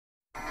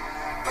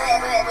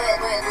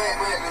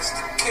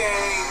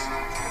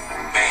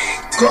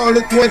Call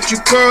it what you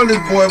call it,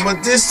 boy,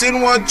 but this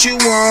ain't what you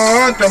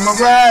want. I'ma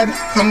ride,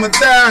 I'ma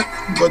die,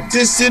 but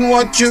this ain't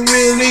what you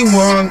really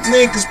want.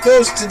 Niggas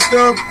posted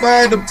up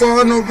by the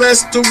bar, no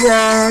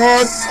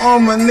restaurant. All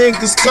my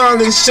niggas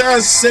calling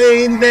shots,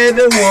 saying that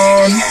they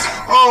won.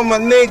 All my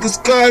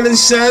niggas calling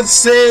shots,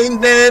 saying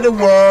that they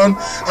won.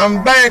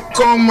 I'm back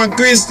on my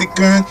grizzly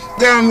grind.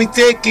 Got me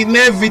taking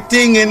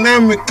everything and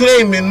I'm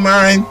reclaiming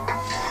mine.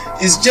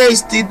 It's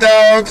Jaystee,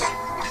 dog.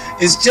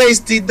 It's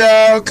Jaystee,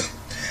 dog.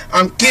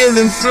 I'm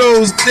killing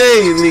flows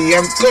daily,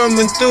 I'm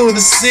coming through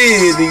the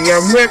city,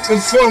 I'm repping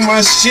for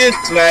my shit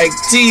like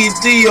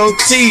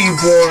TDOT,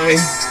 boy.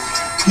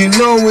 You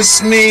know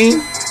it's me,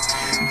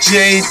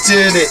 J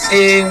to the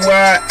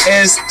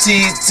AYST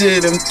to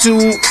them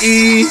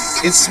 2E,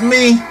 it's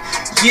me,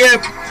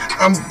 yep.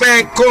 I'm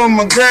back on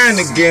my grind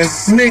again.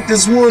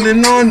 Niggas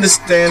wouldn't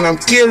understand, I'm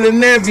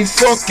killing every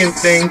fucking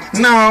thing.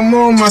 Now I'm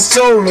on my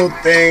solo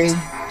thing.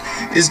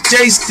 It's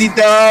Jaystee,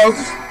 dog.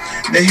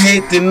 They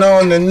hating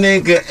on a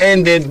nigga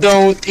and they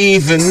don't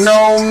even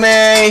know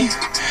me.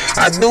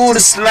 I do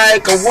this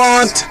like I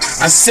want,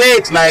 I say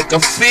it like I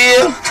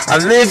feel, I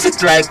live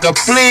it like I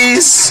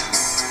please.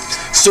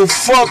 So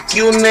fuck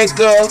you,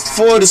 nigga,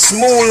 for the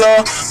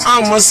smaller.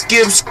 I'ma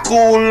skip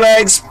school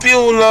like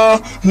Spuler.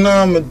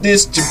 Now I'm a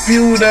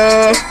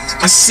distributor.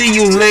 I see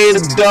you later,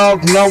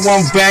 dog. Now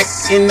I'm back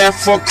in that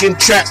fucking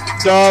trap,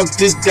 dog.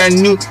 This that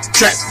new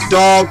trap,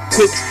 dog.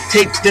 Quit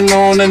hating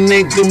on a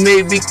nigga,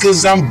 maybe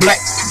cause I'm black,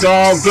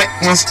 dog. Black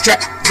my strap,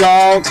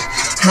 dog.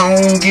 I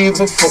don't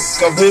give a fuck,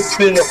 I whip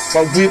it up,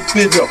 I whip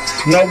it up.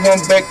 Now I'm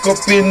back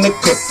up in the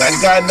cut. I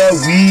got that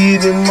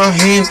weed in my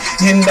hand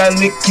and that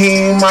liquor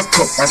in my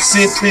cup. I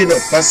sip it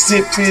up, I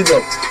sip it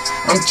up.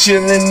 I'm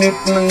chillin' with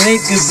my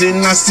niggas and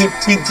I sip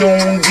it,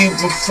 don't give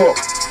a fuck.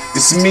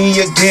 It's me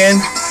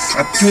again,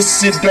 I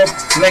twist it up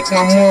like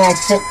my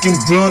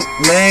motherfucking blunt,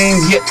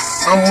 man. Yeah,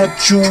 I'm a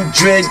true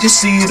dread, you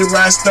see the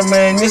Rasta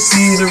man, you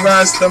see the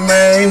Rasta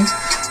man.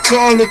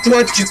 Call it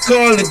what you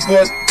call it,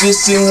 but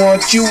this ain't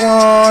what you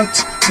want.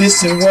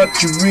 This ain't what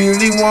you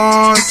really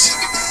want.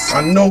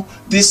 I know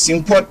this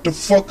ain't what the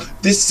fuck,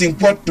 this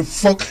ain't what the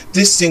fuck,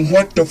 this ain't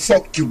what the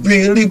fuck you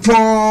really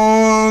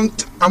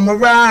want. I'ma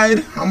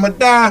ride, I'ma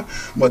die,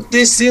 but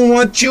this ain't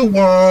what you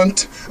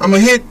want. I'ma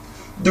hit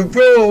the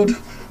road,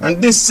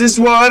 and this is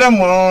what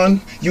I'm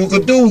on. You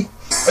could do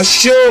a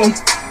show,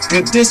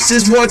 but this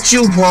is what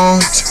you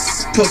want.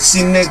 Pussy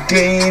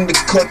nigga in the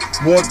cut,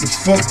 what the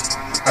fuck?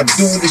 I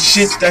do the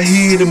shit, I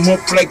hit him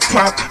up like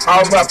Pac.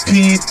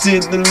 R.I.P. to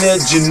the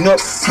legend up.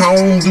 I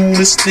don't do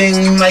this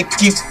thing like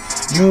if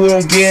you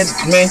don't get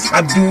it, man.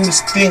 I do this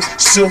thing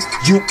so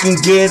you can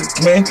get it,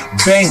 man.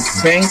 Bang,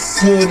 bang,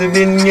 put it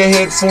in your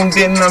headphone,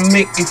 then I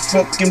make it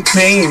fucking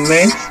pain,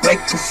 man.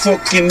 Like a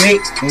fucking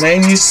ache,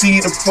 man. You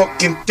see the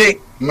fucking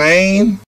thick, man.